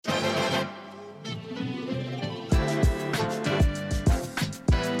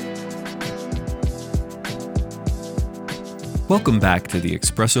Welcome back to the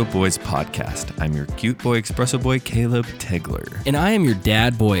Expresso Boys podcast. I'm your cute boy Expresso boy, Caleb Tegeler. And I am your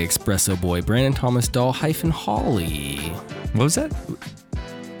dad boy, Expresso boy, Brandon Thomas Doll-Hawley. What was that?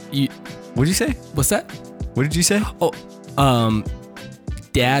 What did you say? What's that? What did you say?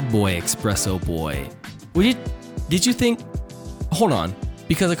 Dad boy, Expresso boy. Did you think, hold on,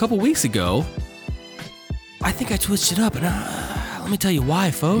 because a couple weeks ago, I think I switched it up, and let me tell you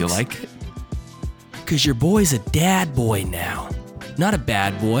why, folks. You like it? Because your boy's a dad boy now, not a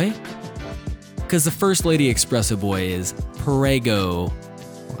bad boy. Because the first lady Expresso boy is Perego.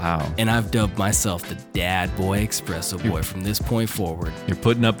 Wow. And I've dubbed myself the dad boy Expresso boy from this point forward. You're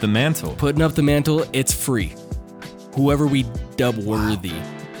putting up the mantle. Putting up the mantle, it's free. Whoever we dub worthy.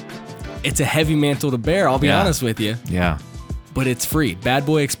 It's a heavy mantle to bear, I'll be honest with you. Yeah. But it's free. Bad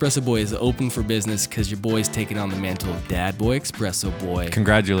Boy Expresso Boy is open for business because your boy's taking on the mantle of Dad Boy Expresso Boy.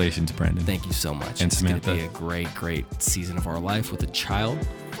 Congratulations, Brandon. Thank you so much. And it's going Samantha. to be a great, great season of our life with a child.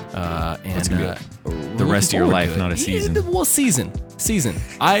 That's gonna be the rest of your life, not a season. Yeah, well, season.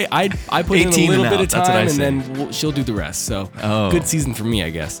 I put in a 18 little and bit of out. That's what I time, say. and then she'll do the rest. So, good season for me, I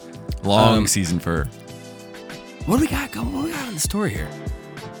guess. Long season for her. What do we got going? What do we got on the story here?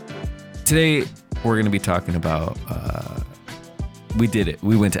 Today, we're going to be talking about... we did it.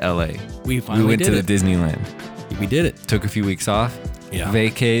 We went to LA. We finally went did to it. the Disneyland. We did it. Took a few weeks off. Yeah.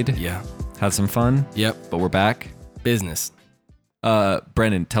 Vacayed. Yeah. Had some fun. Yep. But we're back. Business.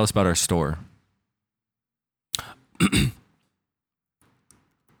 Brendan, tell us about our store.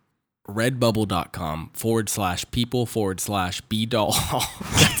 redbubble.com/people/bdoll.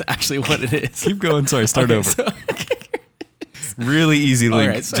 That's actually what it is. Keep going. Sorry, start over. So, Really easy link. all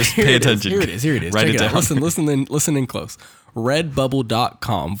right, so Just pay attention. Here it is. Write Check it out. down. Listen in close.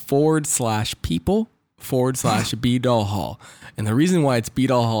 redbubble.com/people/bdoll. And the reason why it's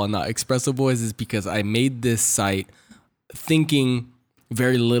bdoll and not Expresso Boys is because I made this site thinking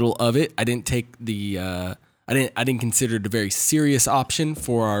very little of it. I didn't take the I didn't consider it a very serious option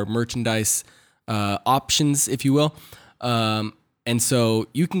for our merchandise options, if you will. And so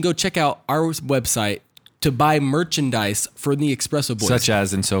you can go check out our website to buy merchandise for the Expresso Boys. Such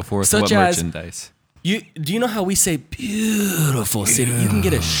as and so forth. Such what as- merchandise? Do you know how we say beautiful city? You can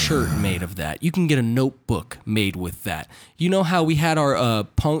get a shirt made of that. You can get a notebook made with that. You know how we had our the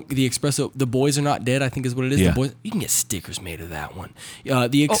Expresso, the boys are not dead, I think is what it is. Yeah. The boys, you can get stickers made of that one.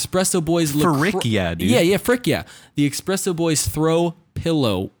 The Expresso Boys frick yeah, dude. Yeah, frick yeah. The Expresso Boys throw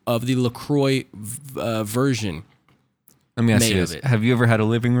pillow of the LaCroix version. Let me ask you made this. of it. Have you ever had a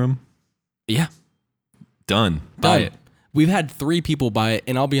living room? Yeah. Done. Buy Done. it. We've had 3 people buy it,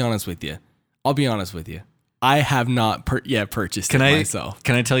 and I'll be honest with you. I have not purchased it myself.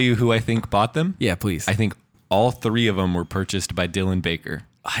 Can I tell you who I think bought them? Yeah, please. I think all 3 of them were purchased by Dylan Baker.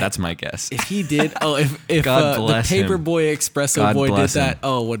 That's my guess. If he did, if God the bless him. Paperboy Expresso God boy did bless that, him.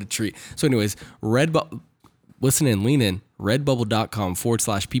 oh, what a treat. So anyways, listen in, lean in,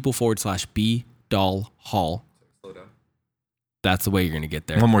 redbubble.com/people/bdoll-hall. That's the way you're going to get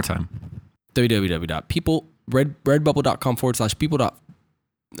there. One more time.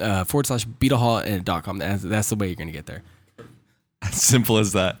 redbubble.com/people/bdoll-hall.com. That's the way you're going to get there. As simple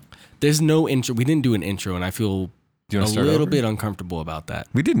as that. There's no intro. We didn't do an intro, and I feel Do you a want to start little over? bit uncomfortable about that.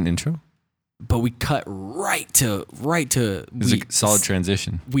 We did an intro. But we cut right to. It was a solid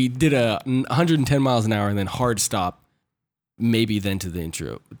transition. We did a 110 miles an hour and then hard stop, maybe then to the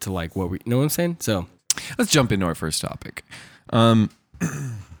intro to like what we know what I'm saying. So Let's jump into our first topic.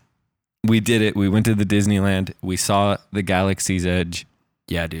 We did it. We went to the Disneyland. We saw the Galaxy's Edge.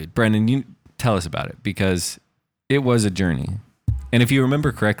 yeah, dude. Brendan, you tell us about it because it was a journey. And if you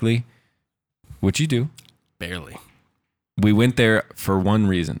remember correctly, which you do, Barely. we went there for one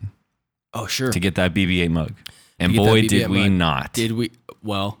reason, Oh sure. to get that BB-8 mug. And To get that boy, BB-8 did we mug. not. Did we?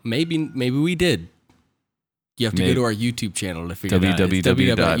 Well, maybe we did. You have to Maybe. go to our YouTube channel to figure that out. It's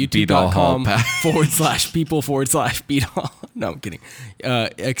www.bdoll-hall. www.youtube.com/people/bdoll. No, I'm kidding.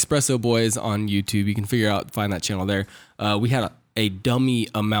 Expresso Boys on YouTube. You can find that channel there. We had a dummy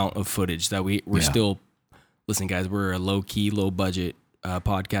amount of footage that we're still. Listen, guys, we're a low key, low budget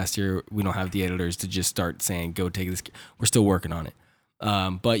podcast here. We don't have the editors to just start saying, "Go take this." We're still working on it.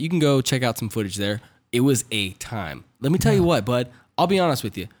 But you can go check out some footage there. It was a time. Let me tell you what, bud. I'll be honest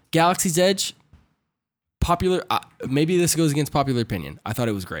with you. Galaxy's Edge. Popular, maybe this goes against popular opinion. I thought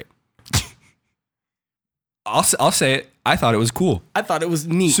it was great. I'll say it. I thought it was cool. I thought it was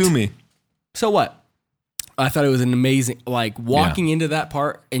neat. Sue me. So what? I thought it was an amazing, like walking into that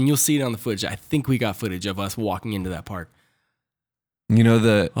park, and you'll see it on the footage. I think we got footage of us walking into that park. You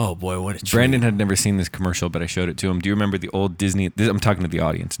know, Oh boy, what a treat. Brandon had never seen this commercial, but I showed it to him. Do you remember the old Disney? I'm talking to the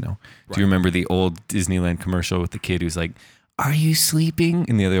audience now. Right. Do you remember the old Disneyland commercial with the kid who's like, are you sleeping?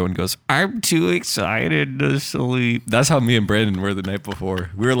 And the other one goes, I'm too excited to sleep. That's how me and Brandon were the night before.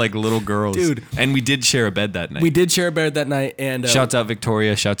 We were like little girls. Dude. And we did share a bed that night. We did share a bed that night. And shouts out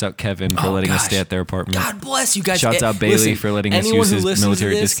Victoria. Shouts out Kevin for letting us stay at their apartment. God bless you guys. Shouts out Bailey for letting us use his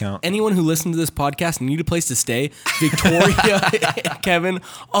military discount. Anyone who listens to this podcast and need a place to stay, Victoria and Kevin,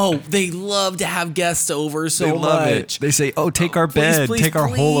 they love to have guests over so much. They say, take our bed. Take our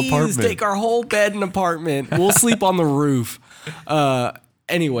whole apartment. Take our whole bed and apartment. We'll sleep on the roof.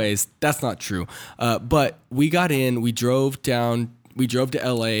 Anyways, that's not true. But we got in, we drove to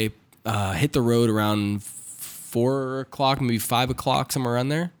LA, hit the road around 4 o'clock, maybe 5 o'clock, somewhere around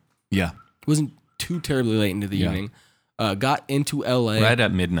there. Yeah. It wasn't too terribly late into the evening. Got into LA. Right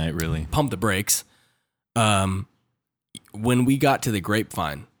at midnight, really. Pumped the brakes. When we got to the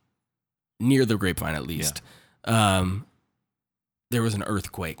Grapevine, near the Grapevine at least, there was an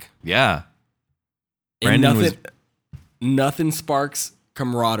earthquake. Yeah. And nothing sparks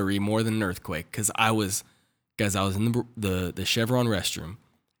camaraderie more than an earthquake, because I was in the Chevron restroom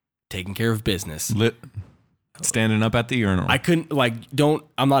taking care of business. Standing up at the urinal. I couldn't,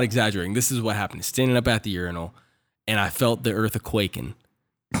 I'm not exaggerating. This is what happened. Standing up at the urinal, and I felt the earth quaking.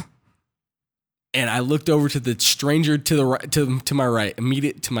 And I looked over to the stranger to the right, to my right,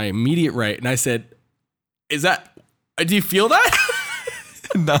 to my immediate right, and I said, do you feel that?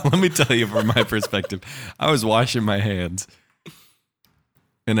 No, let me tell you from my perspective. I was washing my hands,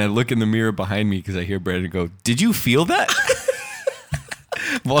 and I look in the mirror behind me because I hear Brandon go, did you feel that?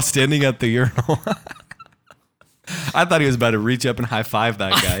 While standing at the urinal. I thought he was about to reach up and high five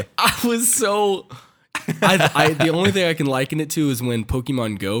that guy. I was so... the only thing I can liken it to is when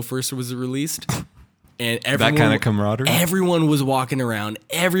Pokemon Go first was released. And everyone, that kind of camaraderie? Everyone was walking around.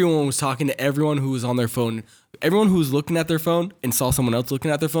 Everyone was talking to everyone who was on their phone. Everyone who was looking at their phone and saw someone else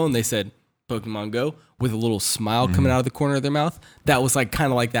looking at their phone, they said, Pokemon Go, with a little smile coming out of the corner of their mouth. That was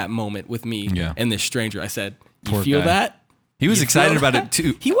kind of like that moment with me and this stranger. I said, you Poor feel guy. that? He was excited about it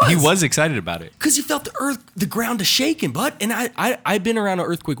too. He was. He was excited about it. Because he felt the ground is shaking, bud. And I've been around an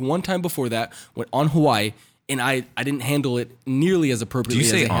earthquake one time before that, went on Hawaii, and I didn't handle it nearly as appropriately.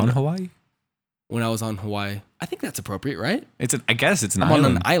 Did you say on Hawaii? When I was on Hawaii. I think that's appropriate, right? I guess it's an I'm island.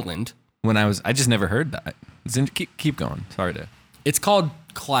 on an island. I just never heard that. Keep going. Sorry to. It's called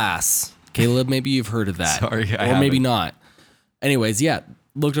Class. Caleb, maybe you've heard of that. Sorry, or maybe not. Anyways,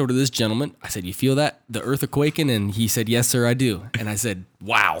 looked over to this gentleman. I said, you feel that? The earth quaking? And he said, yes, sir, I do. And I said,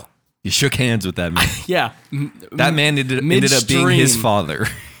 wow. You shook hands with that man. Yeah. That man ended up being his father.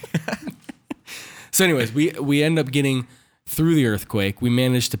 So anyways, we end up getting through the earthquake. We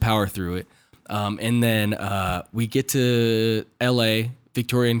managed to power through it. And then we get to LA,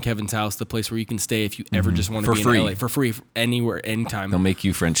 Victoria and Kevin's house, the place where you can stay if you ever just want to be in LA. For free, anywhere, anytime. They'll make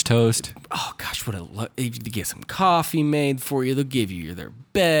you French toast. Oh gosh, they get some coffee made for you. They'll give you their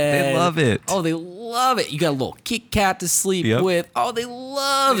bed. They love it. Oh, they love it. You got a little Kit Kat to sleep with. Oh, they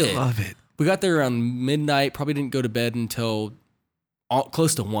love it. Love it. We got there around midnight. Probably didn't go to bed until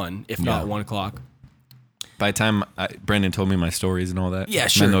close to 1, if not 1 o'clock. By the time Brandon told me my stories and all that. Yeah,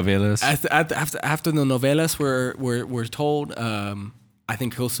 sure. My novelas. After the novelas were told, I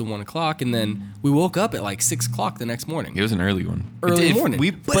think close to 1 o'clock, and then we woke up at 6 o'clock the next morning. It was an early one. Early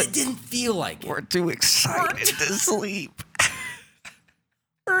morning. But it didn't feel like it. We're too excited to sleep.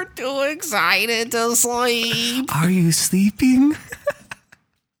 We're too excited to sleep. Are you sleeping?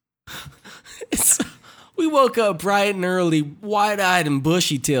 We woke up bright and early, wide-eyed and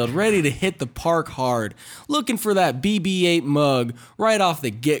bushy-tailed, ready to hit the park hard, looking for that BB-8 mug right off the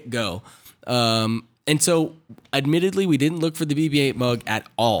get-go. And so, admittedly, we didn't look for the BB-8 mug at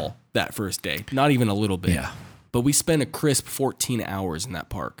all that first day. Not even a little bit. Yeah. But we spent a crisp 14 hours in that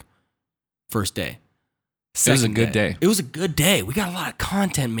park. First day. It was a good day. It was a good day. We got a lot of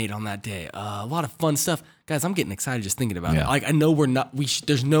content made on that day. A lot of fun stuff. Guys, I'm getting excited just thinking about it. I know we're not...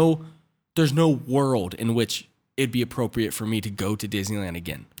 There's no world in which it'd be appropriate for me to go to Disneyland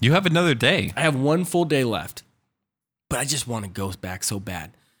again. You have another day. I have one full day left, but I just want to go back so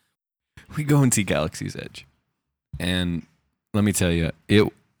bad. We go and see Galaxy's Edge. And let me tell you,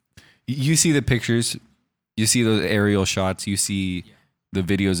 you see the pictures, you see those aerial shots, you see the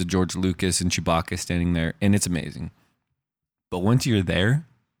videos of George Lucas and Chewbacca standing there, and it's amazing. But once you're there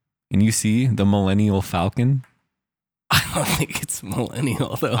and you see the Millennial Falcon, I don't think it's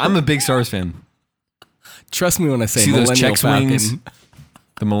millennial, though. I'm a big Star Wars fan. Trust me when I say see Millennial those check Falcon. swings,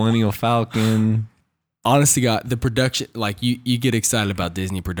 the Millennial Falcon. Honest to God, the production, you get excited about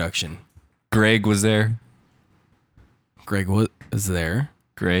Disney production. Greg was there. Greg was there.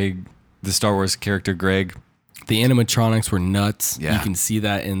 Greg, the Star Wars character Greg. The animatronics were nuts. Yeah. You can see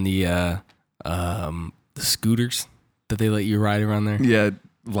that in the scooters. that they let you ride around there? Yeah,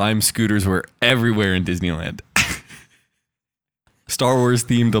 Lime scooters were everywhere in Disneyland. Star Wars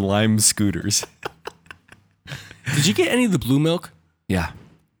themed Lime scooters. Did you get any of the blue milk? Yeah.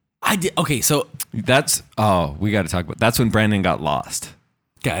 I did. Okay, so we got to talk about, that's when Brandon got lost.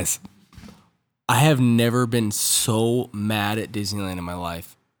 Guys, I have never been so mad at Disneyland in my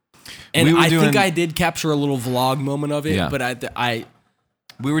life. And I think I did capture a little vlog moment of it, but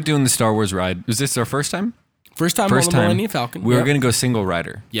we were doing the Star Wars ride. Was this our first time? First time on the Millennium Falcon. We were going to go single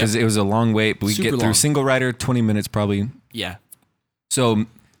rider because it was a long wait, but we get through single rider, 20 minutes probably. Yeah. So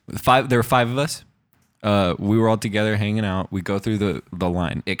there were 5 of us. We were all together hanging out. We go through the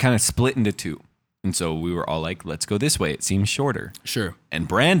line. It kind of split into 2. And so we were all like, let's go this way. It seems shorter. Sure. And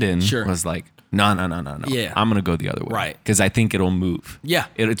Brandon was like, no. Yeah. I'm going to go the other way. Right. Because I think it'll move. Yeah.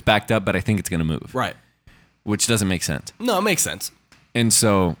 It's backed up, but I think it's going to move. Right. Which doesn't make sense. No, it makes sense. And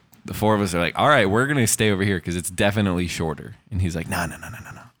so the 4 of us are like, all right, we're going to stay over here because it's definitely shorter. And he's like, no.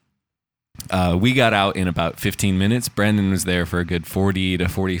 We got out in about 15 minutes. Brandon was there for a good 40 to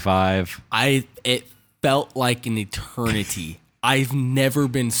 45. It felt like an eternity. I've never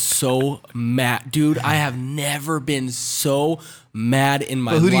been so mad. Dude, I have never been so mad in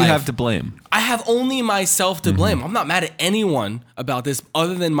my life. But who do you have to blame? I have only myself to blame. I'm not mad at anyone about this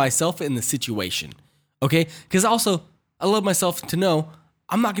other than myself in the situation. Okay? Because also, I love myself to know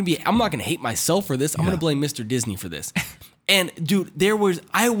I'm not gonna hate myself for this. I'm gonna blame Mr. Disney for this. And dude,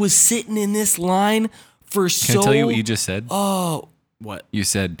 I was sitting in this line for Can I tell you what you just said? Oh, what? You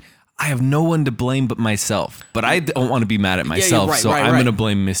said, I have no one to blame but myself. But I don't want to be mad at myself, I'm going to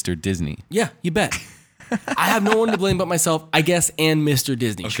blame Mr. Disney. Yeah, you bet. I have no one to blame but myself, I guess, and Mr.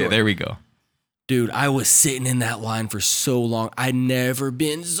 Disney. Okay, there we go. Dude, I was sitting in that line for so long. I'd never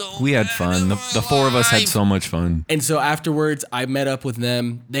been so We had fun. The 4 of us had so much fun. And so afterwards, I met up with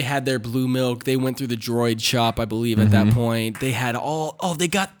them. They had their blue milk. They went through the droid shop, I believe, at that point. They had they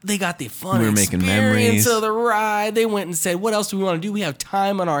got the fun we were making memories of the ride. They went and said, what else do we want to do? We have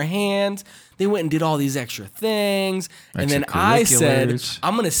time on our hands. They went and did all these extra things. And then I said,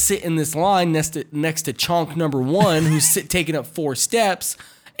 I'm going to sit in this line next to Chonk number 1, who's taking up 4 steps.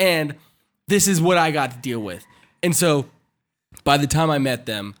 And this is what I got to deal with. And so by the time I met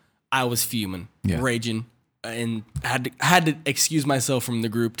them, I was fuming, raging, and had to excuse myself from the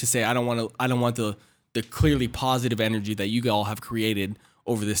group to say I don't want the clearly positive energy that you all have created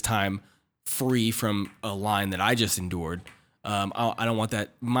over this time free from a line that I just endured. I don't want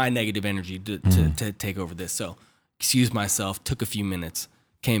my negative energy to take over this. So excused myself, took a few minutes,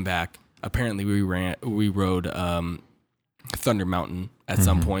 came back. Apparently we rode Thunder Mountain at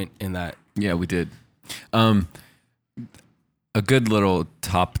some point in that. Yeah, we did. A good little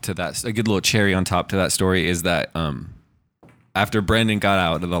cherry on top to that story is that after Brandon got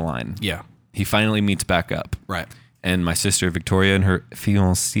out of the line, he finally meets back up. Right. And my sister Victoria and her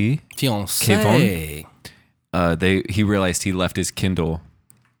fiancé, he realized he left his Kindle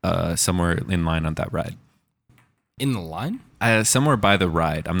somewhere in line on that ride. In the line? Somewhere by the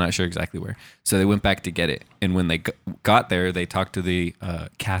ride. I'm not sure exactly where. So they went back to get it. And when they got there, they talked to the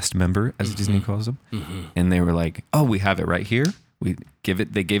cast member, as Disney calls them. Mm-hmm. And they were like, oh, we have it right here.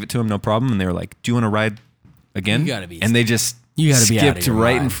 They gave it to him, no problem. And they were like, do you want to ride again? You gotta be. And they just skipped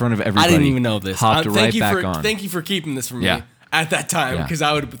right in front of everybody. I didn't even know this. Hopped right back on. Thank you for keeping this from me at that time, because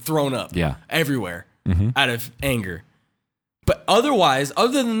I would have thrown up everywhere out of anger. But otherwise,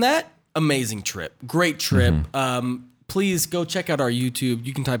 other than that, amazing trip. Great trip. Please go check out our YouTube.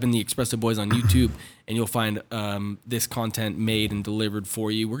 You can type in the Expresso Boys on YouTube, and you'll find this content made and delivered for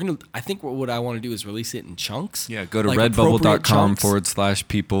you. I think what I want to do is release it in chunks. Yeah, go to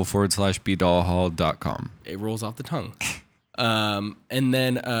redbubble.com/people/bdollhall.com. It rolls off the tongue. And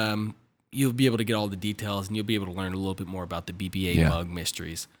then you'll be able to get all the details, and you'll be able to learn a little bit more about the BB-8 mug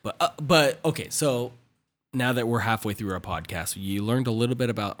mysteries. But okay, so now that we're halfway through our podcast, you learned a little bit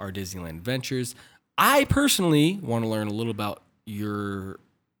about our Disneyland adventures. I personally want to learn a little about your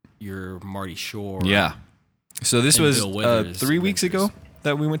Marty Shore. Yeah. So this was 3 weeks ago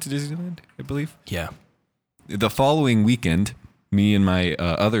that we went to Disneyland, I believe. Yeah. The following weekend, me and my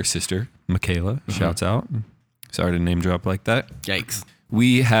other sister, Michaela, shouts out. Sorry to name drop like that. Yikes.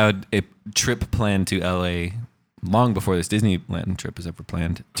 We had a trip planned to LA long before this Disneyland trip was ever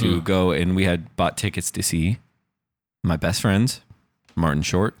planned to go, and we had bought tickets to see my best friends, Martin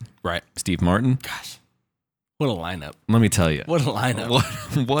Short, Steve Martin. Gosh, what a lineup! Let me tell you, what a lineup!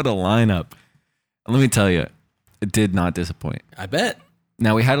 What a lineup! Let me tell you, it did not disappoint. I bet.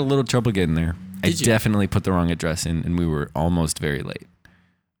 Now we had a little trouble getting there. I definitely put the wrong address in, and we were almost very late.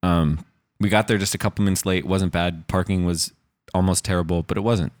 We got there just a couple minutes late. It wasn't bad. Parking was almost terrible, but it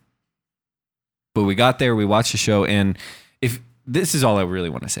wasn't. But we got there, we watched the show, and if this is all I really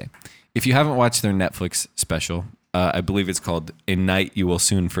want to say. If you haven't watched their Netflix special, I believe it's called A Night You Will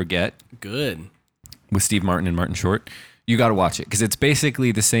Soon Forget. Good. With Steve Martin and Martin Short. You got to watch it because it's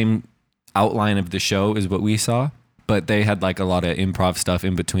basically the same outline of the show as what we saw, but they had like a lot of improv stuff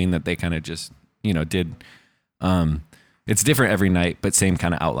in between that they kind of just, did. It's different every night, but same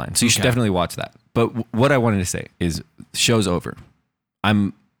kind of outline. So you should definitely watch that. But what I wanted to say is show's over.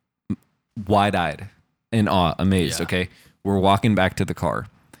 I'm wide-eyed, in awe, amazed, okay? We're walking back to the car,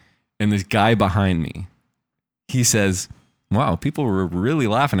 and this guy behind me, he says, wow, people were really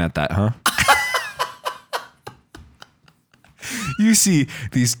laughing at that, huh? You see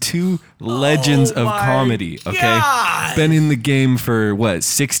these two legends of comedy, okay? Been in the game for,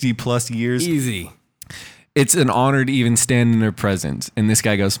 60 plus years? Easy. It's an honor to even stand in their presence. And this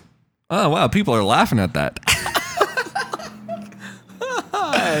guy goes, oh, wow, people are laughing at that.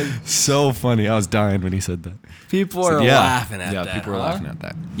 So funny. I was dying when he said that. People are laughing at that. Yeah, people are laughing at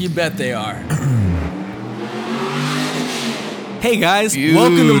that. You bet they are. Hey guys,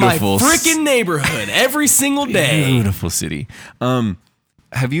 welcome to my freaking neighborhood every single day. Beautiful city.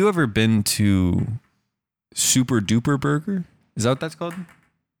 Have you ever been to Super Duper Burger? Is that what that's called?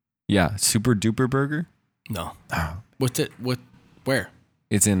 Yeah, Super Duper Burger. No. What's it? Where?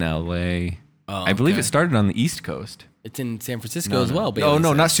 It's in LA. Oh, I believe it started on the East Coast. It's in San Francisco as well.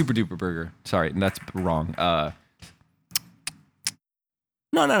 No, not Super Duper Burger. Sorry, that's wrong. No.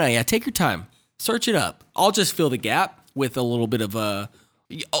 Yeah, take your time. Search it up. I'll just fill the gap with a little bit of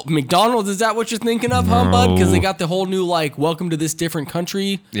McDonald's. Is that what you're thinking of, huh, bud? Because they got the whole new welcome to this different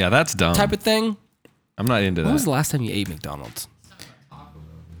country. Yeah, that's dumb. Type of thing. I'm not into that. When was the last time you ate McDonald's?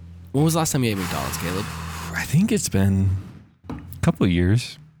 When was the last time you ate McDonald's, Caleb? I think it's been a couple of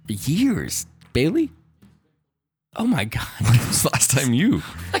years. Years? Bailey? Oh my God. When was the last time you?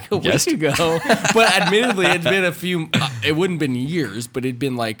 Like a week ago. But admittedly, it'd been a few, it wouldn't been years, but it'd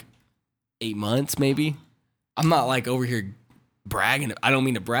been 8 months maybe. I'm not over here bragging. I don't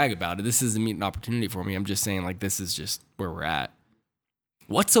mean to brag about it. This isn't an opportunity for me. I'm just saying this is just where we're at.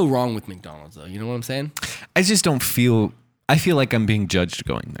 What's so wrong with McDonald's though? You know what I'm saying? I just don't I feel like I'm being judged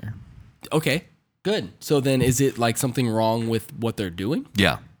going there. Okay, good. So then is it something wrong with what they're doing?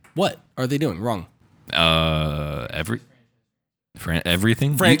 Yeah. What are they doing wrong? Everything.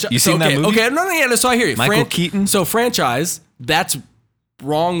 Franchise. You seen that movie? Okay, no. So I hear you. Michael Keaton. So franchise. That's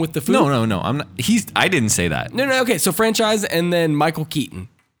wrong with the food. No. I'm not. I didn't say that. No. Okay, so franchise and then Michael Keaton.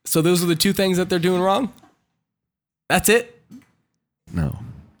 So those are the two things that they're doing wrong. That's it. No.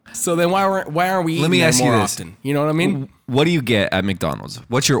 So then why aren't we eating them more often? You know what I mean? What do you get at McDonald's?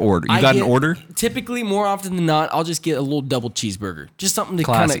 What's your order? You got an order? Typically, more often than not, I'll just get a little double cheeseburger. Just something to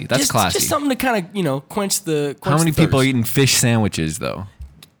classy. That's classy. Just something to kind of quench the. How many people are eating fish sandwiches though?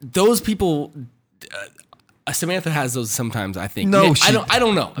 Those people. Samantha has those sometimes. I think. No, I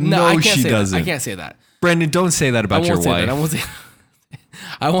don't know. No, I can't she say doesn't. That. I can't say that. Brandon, don't say that about your wife.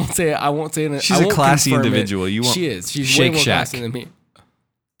 I won't say it. She's a classy individual. She is. She's Shake way more Shack. classy than me.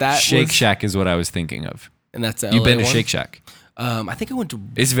 Shake Shack is what I was thinking of. And that's You've been to Shake Shack. I think I went to.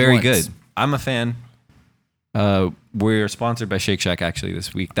 It's very good. I'm a fan. We're sponsored by Shake Shack actually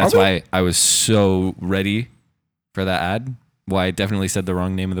this week. That's why I was so ready for that ad. Why I definitely said the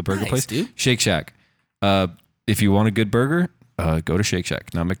wrong name of the burger place. Dude. Shake Shack. If you want a good burger, go to Shake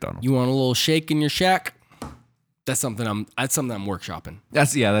Shack, not McDonald's. You want a little shake in your shack? That's something I'm workshopping.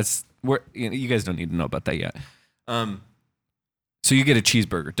 You guys don't need to know about that yet. So you get a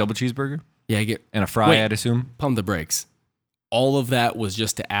cheeseburger, double cheeseburger? Yeah, I get and a fry, I'd assume. Pump the brakes. All of that was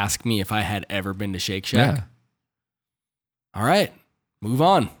just to ask me if I had ever been to Shake Shack. Yeah. All right, move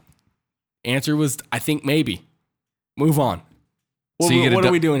on. Answer was, I think maybe. Move on. What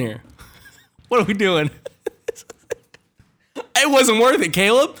are we doing here? What are we doing? It wasn't worth it,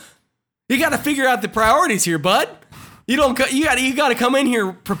 Caleb. You got to figure out the priorities here, bud. You got to come in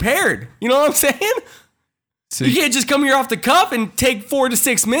here prepared. You know what I'm saying? So you can't just come here off the cuff and take 4 to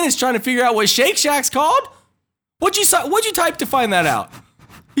 6 minutes trying to figure out what Shake Shack's called. What'd you type to find that out?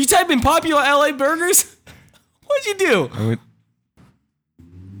 You type in popular LA burgers? What'd you do?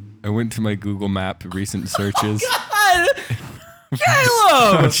 I went to my Google Map recent searches. Oh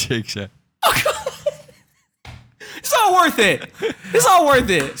God, Caleb! Shake Shack. It's all worth it. It's all worth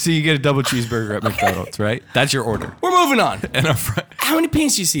it. So you get a double cheeseburger at McDonald's, right? That's your order. We're moving on. And a fry. How many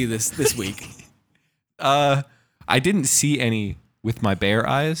pants do you see this week? I didn't see any with my bare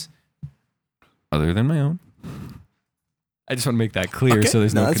eyes, other than my own. I just want to make that clear so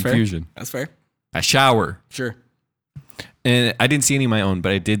there's no confusion. That's fair. I shower. Sure. And I didn't see any of my own,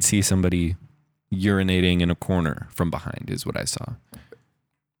 but I did see somebody urinating in a corner from behind is what I saw.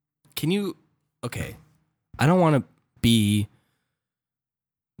 Can you okay, I don't want to be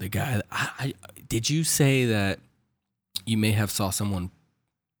the guy. Did you say that you may have saw someone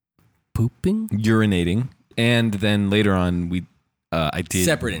pooping? Urinating. And then later on, I did.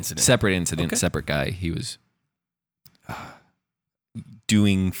 Separate incident. Okay. Separate guy. He was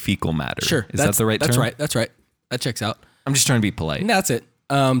doing fecal matter. Sure. Is that the right term? That's right. That checks out. I'm just trying to be polite. And that's it.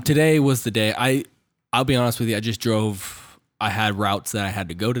 Today was the day. I'll be honest with you. I just drove. I had routes that I had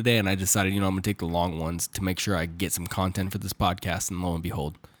to go today, and I decided, I'm going to take the long ones to make sure I get some content for this podcast. And lo and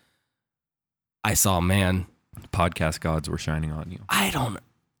behold, I saw a man. Podcast gods were shining on you. I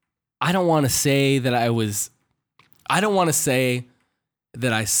don't want to say that I don't want to say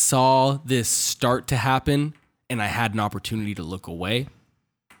that I saw this start to happen and I had an opportunity to look away,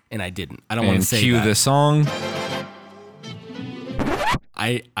 and I didn't. I don't want to say cue that. the song.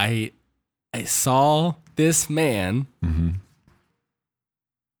 I saw this man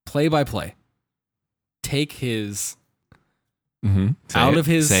play by play take his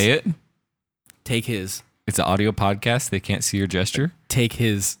Say it. Take his. It's an audio podcast. They can't see your gesture. Take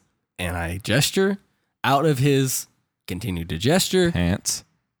his, and I gesture out of his. Continue to gesture. Pants.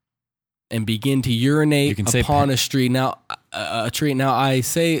 And begin to urinate upon a tree. Now, I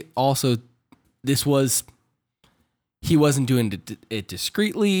say also, he wasn't doing it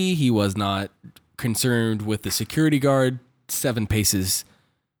discreetly. He was not concerned with the security guard 7 paces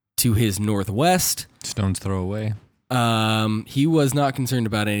to his northwest. Stone's throw away. He was not concerned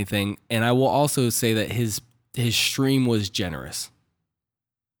about anything. And I will also say that his stream was generous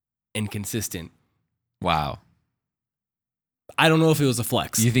and consistent. Wow. I don't know if it was a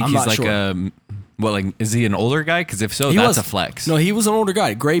flex. You think he's like is he an older guy? Because if so, that's a flex. No, he was an older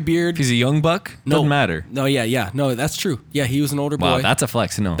guy. Gray beard. If he's a young buck, doesn't matter. No, yeah. No, that's true. Yeah, he was an older boy. Wow, that's a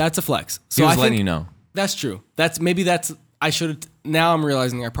flex. No. That's a flex. So he was letting you know. That's true. I should have, now I'm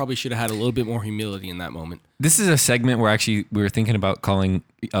realizing I probably should have had a little bit more humility in that moment. This is a segment where we were thinking about calling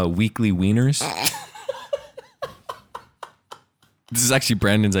weekly wieners. This is actually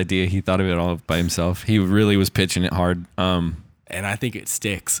Brandon's idea. He thought of it all by himself. He really was pitching it hard. And I think it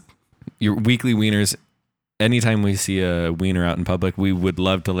sticks. Your weekly wieners, anytime we see a wiener out in public, we would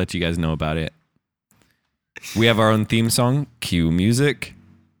love to let you guys know about it. We have our own theme song, cue music.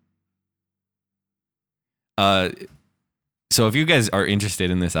 So if you guys are interested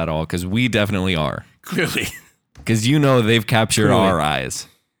in this at all, because we definitely are. Clearly. Because they've captured our eyes.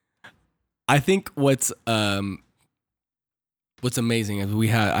 I think what's amazing is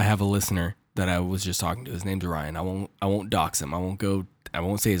I have a listener that I was just talking to. His name's Ryan. I won't dox him. I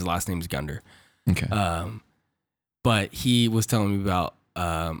won't say his last name's Gunder. Okay. But he was telling me about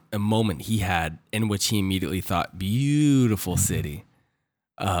a moment he had in which he immediately thought, beautiful city,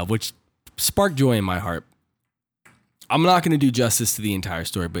 which sparked joy in my heart. I'm not going to do justice to the entire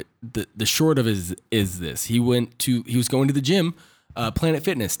story, but the short of it is this. He was going to the gym, Planet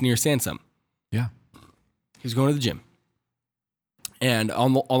Fitness near Sansum. Yeah. He was going to the gym. And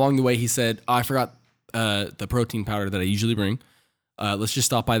along the way, he said, I forgot the protein powder that I usually bring. Let's just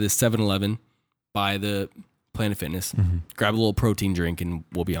stop by this 7-Eleven, by the Planet Fitness, grab a little protein drink, and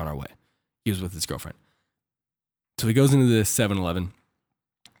we'll be on our way. He was with his girlfriend. So he goes into this 7-Eleven,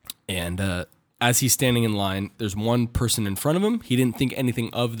 and as he's standing in line, there's one person in front of him. He didn't think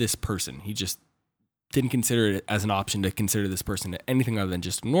anything of this person. He just didn't consider it as an option to consider this person anything other than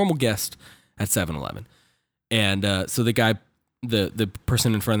just a normal guest at 7-Eleven. And so the guy... The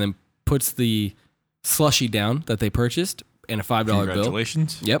person in front of them puts the slushie down that they purchased and a $5 bill.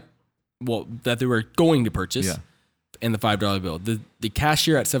 Congratulations. Yep. Well, that they were going to purchase and the $5 bill. The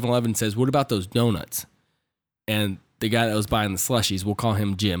cashier at 7-Eleven says, what about those donuts? And the guy that was buying the slushies, we'll call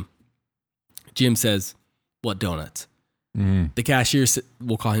him Jim. Jim says, what donuts? The cashier,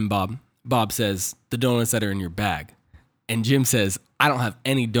 we'll call him Bob. Bob says, the donuts that are in your bag. And Jim says, I don't have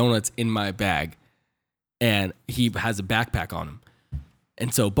any donuts in my bag. And he has a backpack on him.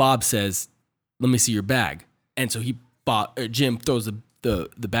 And so Bob says, let me see your bag. And so Jim throws the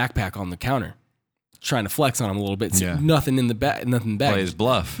backpack on the counter, trying to flex on him a little bit. So nothing in the bag. Play his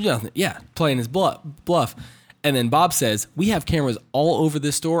bluff. Playing his bluff. And then Bob says, we have cameras all over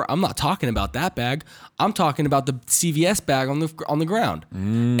this store. I'm not talking about that bag. I'm talking about the CVS bag on the ground.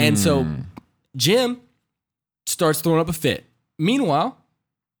 And so Jim starts throwing up a fit. Meanwhile,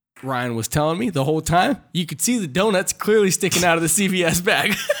 Ryan was telling me the whole time, you could see the donuts clearly sticking out of the CVS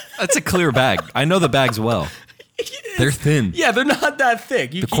bag. That's a clear bag. I know the bags well. They're thin. Yeah, they're not that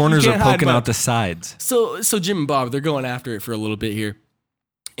thick. The corners are poking out the sides. So Jim and Bob, they're going after it for a little bit here.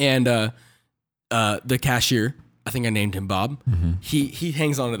 And the cashier, I think I named him Bob, he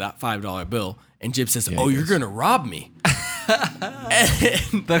hangs on to that $5 bill. And Jim says, you're going to rob me.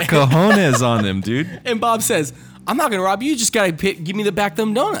 The cojones on them, dude. And Bob says, I'm not going to rob you. You just got to give me the back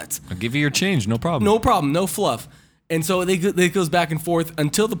them donuts. I'll give you your change. No problem. No problem. No fluff. And so it goes back and forth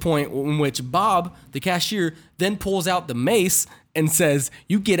until the point in which Bob, the cashier, then pulls out the mace and says,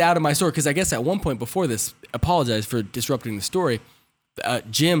 you get out of my store. Because I guess at one point before this, apologize for disrupting the story,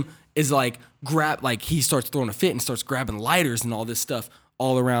 Jim is like, he starts throwing a fit and starts grabbing lighters and all this stuff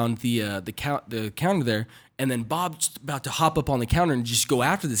all around the counter there. And then Bob's about to hop up on the counter and just go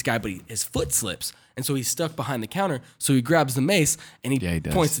after this guy, but his foot slips. And so he's stuck behind the counter. So he grabs the mace and he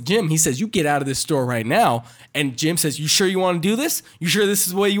points to Jim. He says, you get out of this store right now. And Jim says, you sure you want to do this? You sure this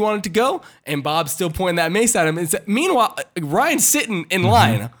is the way you want it to go? And Bob's still pointing that mace at him. And meanwhile, Ryan's sitting in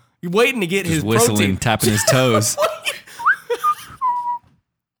line, waiting to get his whistling, protein. Tapping his toes.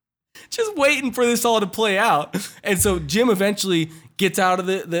 Just waiting for this all to play out. And so Jim eventually gets out of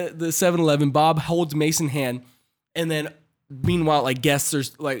the 7-Eleven. Bob holds mace in hand. And then meanwhile, like guests are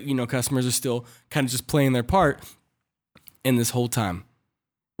like, customers are still kind of just playing their part. And this whole time,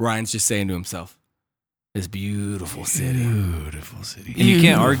 Ryan's just saying to himself, this beautiful city. Beautiful city. And you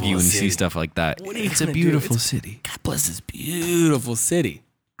can't argue when you see stuff like that. It's a beautiful city. God bless this beautiful city.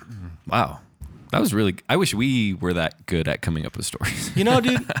 Wow. That was really, I wish we were that good at coming up with stories.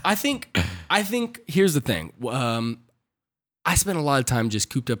 Dude, I think here's the thing. I spent a lot of time just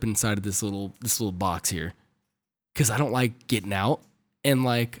cooped up inside of this little box here because I don't like getting out, and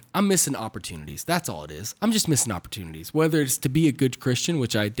like I'm missing opportunities. That's all it is. I'm just missing opportunities, whether it's to be a good Christian,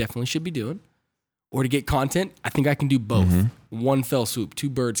 which I definitely should be doing, or to get content. I think I can do both. One fell swoop, two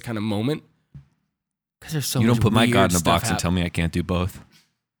birds kind of moment. Because there's so you much don't put my God in a box happen. and tell me I can't do both.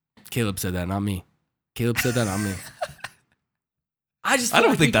 Caleb said that, not me. Caleb said that, not me. I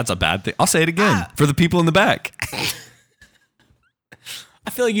don't think that's a bad thing. I'll say it again for the people in the back. I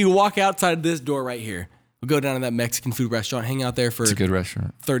feel like you walk outside this door right here. We'll go down to that Mexican food restaurant, hang out there for it's a good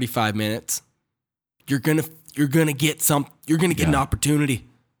restaurant. 35 minutes. You're gonna get an opportunity.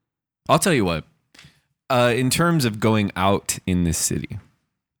 I'll tell you what. In terms of going out in this city,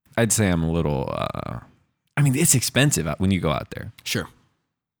 I'd say I'm a little. It's expensive when you go out there. Sure.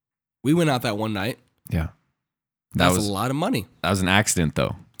 We went out that one night. Yeah, that was a lot of money. That was an accident,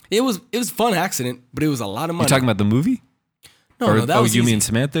 though. It was a fun accident, but it was a lot of money. You talking about the movie? No, that was you easy. mean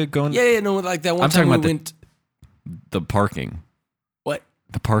Samantha going? Yeah, no, like that one time we went. The parking. What?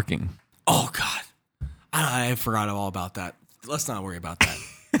 The parking. Oh God, I forgot all about that. Let's not worry about that.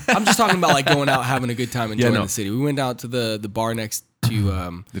 I'm just talking about like going out, having a good time, enjoying the city. We went out to the bar next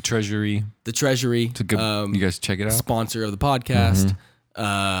to the Treasury. The Treasury. It's a good, you guys check it out. Sponsor of the podcast.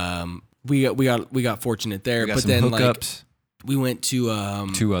 We got fortunate there, but then hookups. We went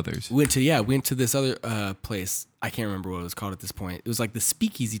to two others. We went to this other place. I can't remember what it was called at this point. It was like the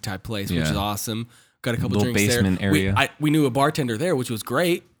speakeasy type place, which is awesome. Got a couple little drinks basement there. area. We knew a bartender there, which was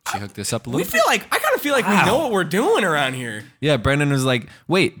great. She hooked us up a little. I kind of feel like we know what we're doing around here. Yeah, Brendan was like,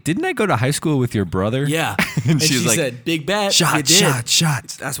 "Wait, didn't I go to high school with your brother?" Yeah, and she like, said, "Big bet,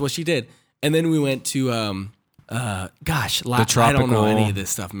 shots." That's what she did. And then we went to I don't know any of this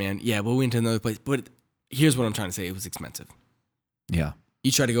stuff, man. Yeah, we went to another place. But here's what I'm trying to say: it was expensive. Yeah,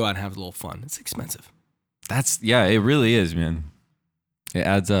 you try to go out and have a little fun. It's expensive. It really is, man. It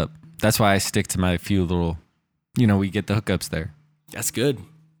adds up. That's why I stick to my few little. We get the hookups there. That's good.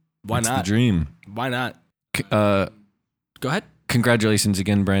 Why not? That's the dream. Why not? Go ahead. Congratulations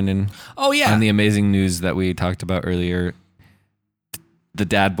again, Brandon. Oh, yeah. On the amazing news that we talked about earlier. The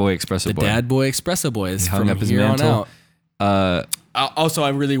Dad Boy Expresso Boy. The Dad Boy Expresso Boy is hung from up his here mantle. On out. Also, I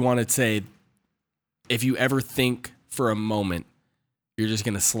really want to say, if you ever think for a moment you're just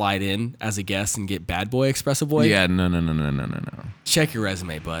going to slide in as a guest and get Bad Boy Expresso Boy. Yeah, no. Check your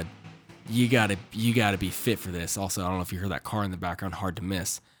resume, bud. You gotta be fit for this. Also, I don't know if you heard that car in the background, hard to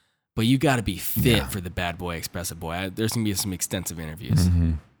miss. But you gotta be fit for the Bad Boy Expresso Boy. There's gonna be some extensive interviews.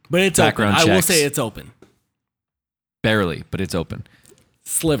 But it's background open. checks. I will say it's open. Barely, but it's open.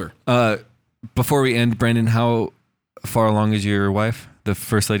 Sliver. Before we end, Brandon, how far along is your wife, the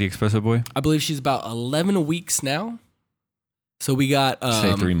First Lady Expresso Boy? I believe she's about 11 weeks now. So we got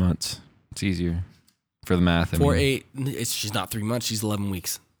say 3 months. It's easier for the math. 8. She's not 3 months. She's 11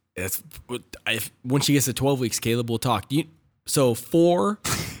 weeks. When she gets to 12 weeks, Caleb will talk. So 4,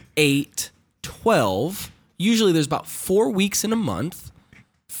 8, 12. Usually there's about 4 weeks in a month.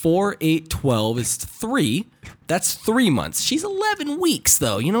 4, 8, 12 is 3. That's 3 months. She's 11 weeks,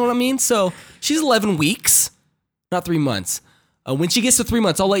 though. You know what I mean? So she's 11 weeks, not 3 months. When she gets to 3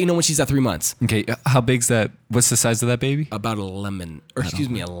 months, I'll let you know when she's at 3 months. Okay, how big's that? What's the size of that baby? About a lemon, or excuse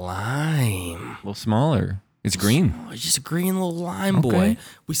me, a lime. A little smaller. It's green. Oh, it's just a green little lime boy.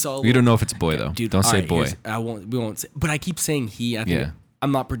 We saw. You don't know if it's a boy though. Dude, don't say right, boy. We won't say. But I keep saying he. I think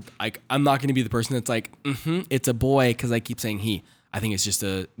I'm not going to be the person that's like, it's a boy because I keep saying he. I think it's just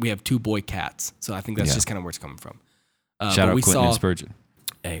we have 2 boy cats, so I think that's just kind of where it's coming from. Shout out Quentin and Spurgeon.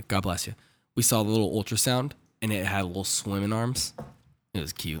 Hey, God bless you. We saw the little ultrasound, and it had little swimming arms. It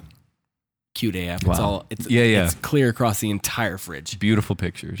was cute. Cute AF. Wow. It's clear across the entire fridge. Beautiful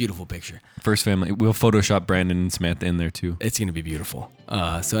pictures. Beautiful picture. First family. We'll Photoshop Brandon and Samantha in there too. It's going to be beautiful.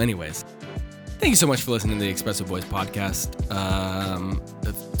 So anyways, thank you so much for listening to the Expresso Boys podcast.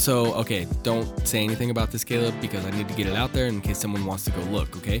 Okay, don't say anything about this, Caleb, because I need to get it out there in case someone wants to go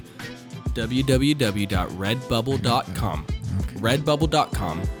look, okay? www.redbubble.com.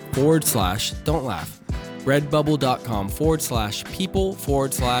 Redbubble.com / don't laugh. Redbubble.com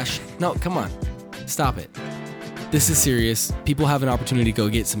 /people/ no, come on. Stop it. This is serious. People have an opportunity to go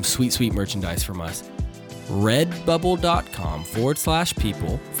get some sweet, sweet merchandise from us. Redbubble.com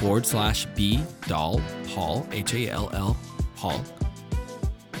 /people /B Doll-Hall, HALL, Hall.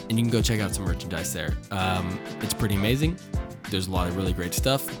 And you can go check out some merchandise there. It's pretty amazing. There's a lot of really great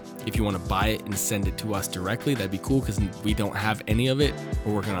stuff. If you want to buy it and send it to us directly, that'd be cool because we don't have any of it.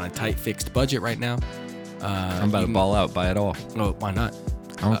 We're working on a tight, fixed budget right now. I'm about to ball out, buy it all. Oh, why not?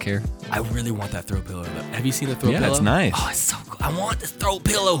 I don't care. I really want that throw pillow. Have you seen the throw pillow? Yeah, it's nice. Oh, it's so cool. I want this throw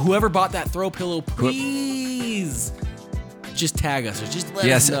pillow. Whoever bought that throw pillow, please just tag us or just let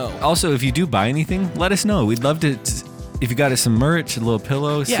us know. Also, if you do buy anything, let us know. We'd love to. If you got us some merch, a little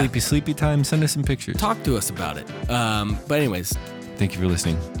pillow, sleepy time, send us some pictures. Talk to us about it. But anyways, thank you for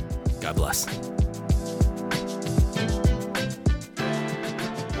listening. God bless.